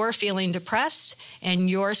if you're feeling depressed and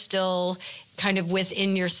you're still kind of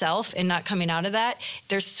within yourself and not coming out of that,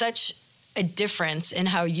 there's such a difference in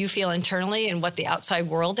how you feel internally and what the outside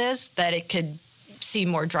world is that it could seem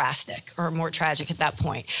more drastic or more tragic at that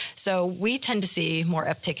point. So we tend to see more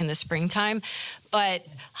uptick in the springtime, but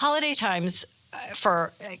holiday times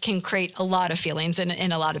can create a lot of feelings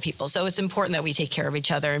in a lot of people. So it's important that we take care of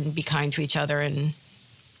each other and be kind to each other and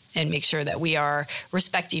make sure that we are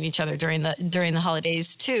respecting each other during the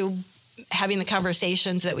holidays too, having the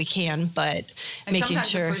conversations that we can, but And making sometimes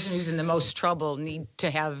sure the person who's in the most trouble need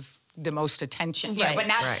to have the most attention. Yeah, Right. but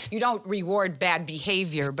not Right. you don't reward bad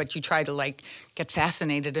behavior, but you try to get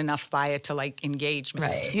fascinated enough by it to engage.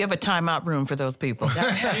 right. You have a timeout room for those people.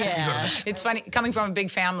 Yeah. It's funny, coming from a big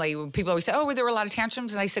family, when people always say, oh, there were a lot of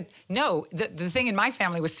tantrums. And I said, no, the thing in my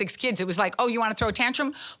family was 6 kids. It was like, oh, you want to throw a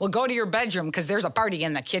tantrum? Well, go to your bedroom because there's a party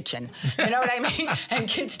in the kitchen. You know what I mean? And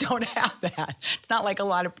kids don't have that. It's not like a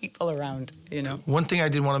lot of people around, One thing I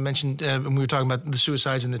did want to mention when we were talking about the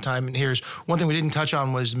suicides and the time, and here's one thing we didn't touch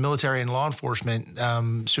on was military and law enforcement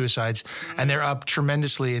suicides, and they're up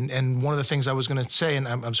tremendously. And one of the things I was going to say, and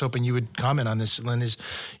I was hoping you would comment on this, Lynn, is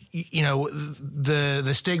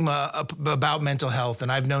the stigma about mental health.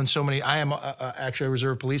 And I've known so many. I am actually a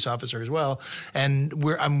reserve police officer as well, and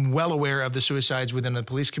I'm well aware of the suicides within the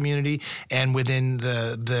police community and within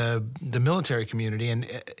the military community. And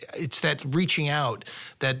it's that reaching out,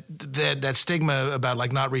 that stigma about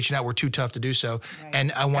not reaching out. We're too tough to do so. Right.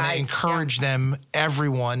 And I want to encourage them,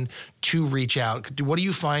 everyone, to reach out. What do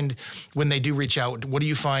you find when they do reach out? What do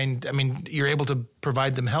you find? I mean, you're able to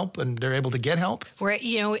provide them help and they're able to get help? We're,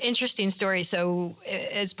 interesting story. So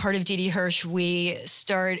as part of DD Hirsch, we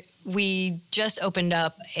just opened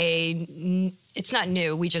up it's not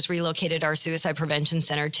new. We just relocated our suicide prevention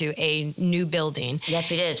center to a new building. Yes,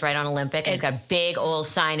 we did. It's right on Olympic. And it's got big old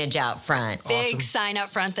signage out front. Big sign out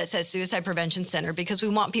front that says Suicide Prevention Center, because we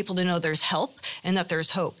want people to know there's help and that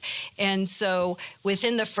there's hope. And so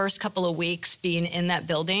within the first couple of weeks being in that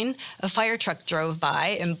building, a fire truck drove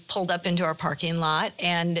by and pulled up into our parking lot,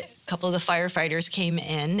 and a couple of the firefighters came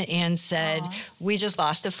in and said, we just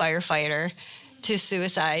lost a firefighter to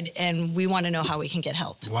suicide, and we want to know how we can get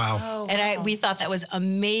help. Wow. And we thought that was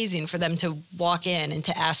amazing for them to walk in and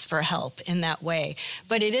to ask for help in that way.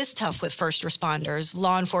 But it is tough with first responders,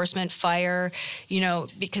 law enforcement, fire,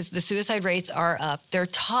 because the suicide rates are up. They're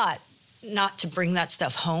taught not to bring that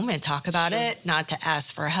stuff home and talk about it, not to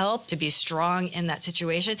ask for help, to be strong in that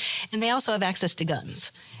situation. And they also have access to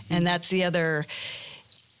guns. And that's the other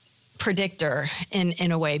predictor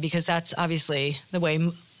in a way, because that's obviously the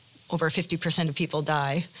way over 50% of people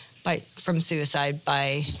die from suicide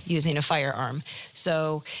by using a firearm.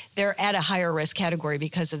 So they're at a higher risk category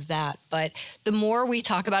because of that. But the more we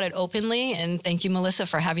talk about it openly, and thank you, Melissa,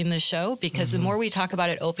 for having this show, because the more we talk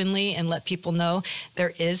about it openly and let people know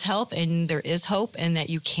there is help and there is hope and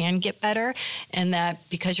that you can get better, and that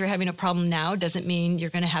because you're having a problem now doesn't mean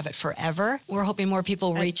you're going to have it forever. We're hoping more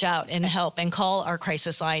people reach out and help and call our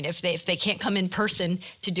crisis line if they can't come in person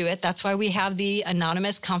to do it. That's why we have the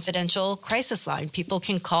anonymous confidential crisis line. People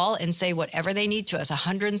can call and say whatever they need to us.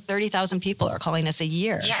 130,000 people are calling us a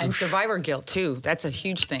year. Yeah, and survivor guilt, too. That's a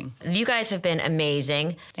huge thing. You guys have been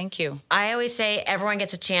amazing. Thank you. I always say everyone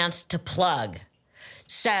gets a chance to plug.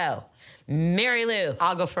 So Mary Lou.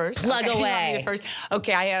 I'll go first. Plug Okay, you want me away. to first?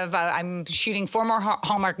 Okay, I have. I'm shooting 4 more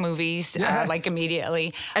Hallmark movies, like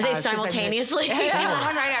immediately. I say 'cause I've been- simultaneously. Yeah,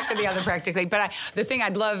 one right after the other, practically. But the thing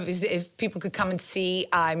I'd love is if people could come and see.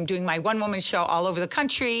 I'm doing my one-woman show all over the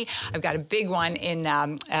country. I've got a big one in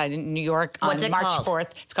New York on What's it March called?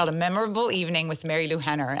 4th. It's called A Memorable Evening with Mary Lou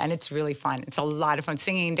Henner, and it's really fun. It's a lot of fun,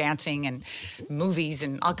 singing and dancing and movies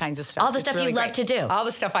and all kinds of stuff. All the It's stuff really you love great. to do. All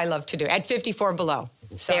the stuff I love to do at 54 Below.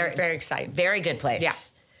 So I'm very excited. Very good place. Yeah.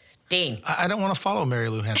 Dean. I don't want to follow Mary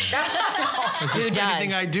Lou Henner. Who does?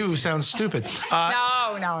 Anything I do sounds stupid. No.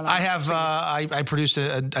 I have. I produced.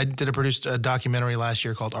 I produced a documentary last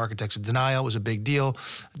year called Architects of Denial. It was a big deal.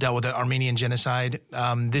 Dealt with the Armenian genocide.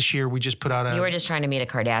 This year we just put out a. You were just trying to meet a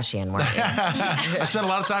Kardashian, weren't you? I spent a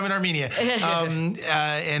lot of time in Armenia.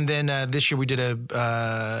 And then this year we did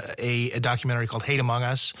a documentary called Hate Among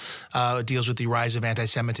Us. It deals with the rise of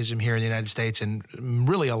anti-Semitism here in the United States and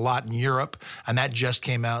really a lot in Europe. And that just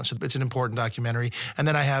came out. So it's an important documentary. And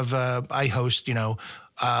then I have, I host,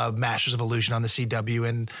 Masters of Illusion on the CW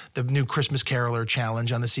and the new Christmas Caroler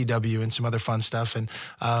Challenge on the CW and some other fun stuff. And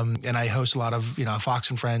I host a lot of,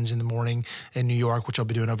 Fox and Friends in the morning in New York, which I'll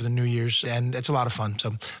be doing over the New Year's. And it's a lot of fun.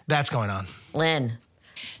 So that's going on. Lynn.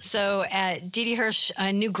 So at Didi Hirsch,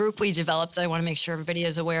 a new group we developed that I want to make sure everybody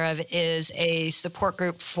is aware of is a support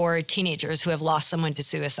group for teenagers who have lost someone to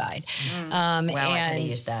suicide. Wow, I could have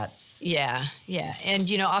used that. Yeah.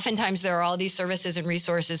 And, oftentimes there are all these services and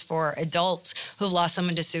resources for adults who've lost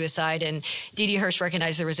someone to suicide. And Didi Hirsch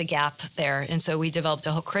recognized there was a gap there. And so we developed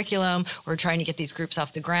a whole curriculum. We're trying to get these groups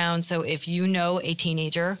off the ground. So if you know a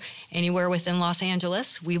teenager anywhere within Los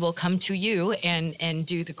Angeles, we will come to you and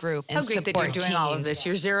do the group and How great that support you're doing all of teens. this.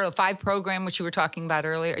 Your 0 to 5 program, which you were talking about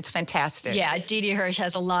earlier, it's fantastic. Yeah, Didi Hirsch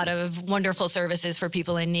has a lot of wonderful services for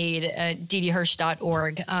people in need.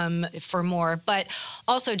 DidiHirsch.org for more. But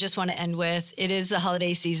also just want to end with, it is the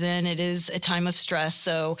holiday season. It is a time of stress.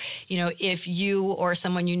 So, if you or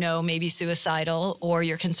someone you know may be suicidal or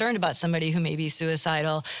you're concerned about somebody who may be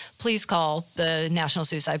suicidal, please call the National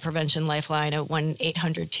Suicide Prevention Lifeline at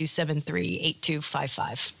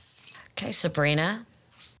 1-800-273-8255. Okay, Sabrina.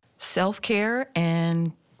 Self-care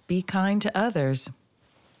and be kind to others.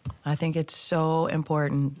 I think it's so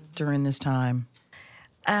important during this time.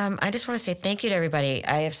 I just want to say thank you to everybody.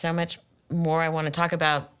 I have so much more I want to talk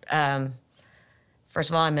about. First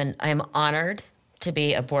of all, I'm honored to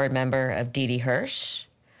be a board member of Didi Hirsch.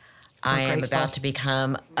 I am grateful. about to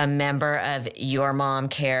become a member of Your Mom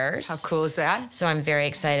Cares. How cool is that? So I'm very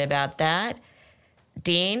excited about that.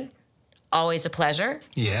 Dean, always a pleasure.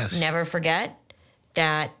 Yes. Never forget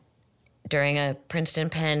that during a Princeton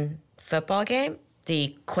Penn football game,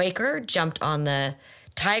 the Quaker jumped on the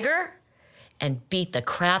Tiger and beat the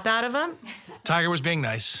crap out of him. Tiger was being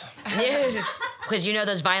nice. Because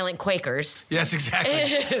those violent Quakers. Yes, exactly.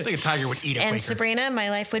 I think a tiger would eat a And Quaker. Sabrina, my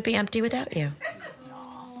life would be empty without you.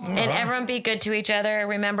 And everyone be good to each other.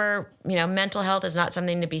 Remember, mental health is not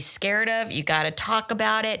something to be scared of. You got to talk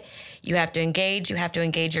about it. You have to engage. You have to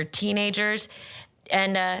engage your teenagers.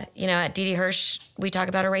 And, at Didi Hirsch, we talk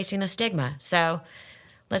about erasing the stigma. So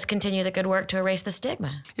let's continue the good work to erase the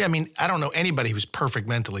stigma. Yeah, I don't know anybody who's perfect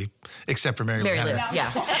mentally except for Mary Lou Mary Lou, Henner.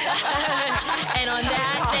 yeah. And on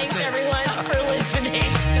that, thanks, everyone.